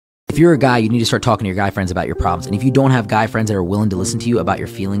you're a guy, you need to start talking to your guy friends about your problems. And if you don't have guy friends that are willing to listen to you about your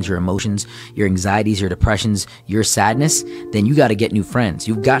feelings, your emotions, your anxieties, your depressions, your sadness, then you got to get new friends.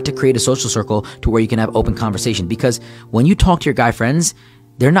 You've got to create a social circle to where you can have open conversation, because when you talk to your guy friends,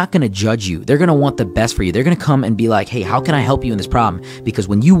 they're not going to judge you. They're going to want the best for you. They're going to come and be like, hey, how can I help you in this problem? Because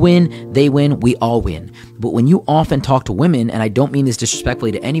when you win, they win, we all win. But when you often talk to women, and I don't mean this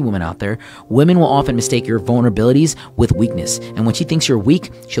disrespectfully to any woman out there, women will often mistake your vulnerabilities with weakness. And when she thinks you're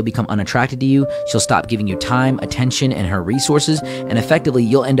weak, she'll become unattracted to you. She'll stop giving you time, attention, and her resources. And effectively,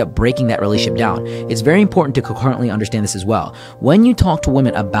 you'll end up breaking that relationship down. It's very important to concurrently understand this as well. When you talk to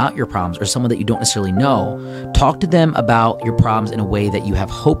women about your problems, or someone that you don't necessarily know, talk to them about your problems in a way that you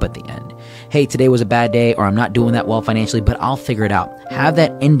have hope at the end. Hey, today was a bad day, or I'm not doing that well financially, but I'll figure it out. Have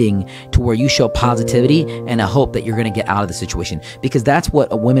that ending to where you show positivity and a hope that you're going to get out of the situation, because that's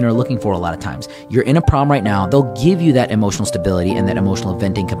what women are looking for a lot of times. You're in a problem right now. They'll give you that emotional stability and that emotional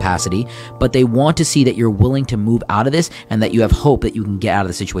venting capacity, but they want to see that you're willing to move out of this and that you have hope that you can get out of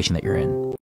the situation that you're in.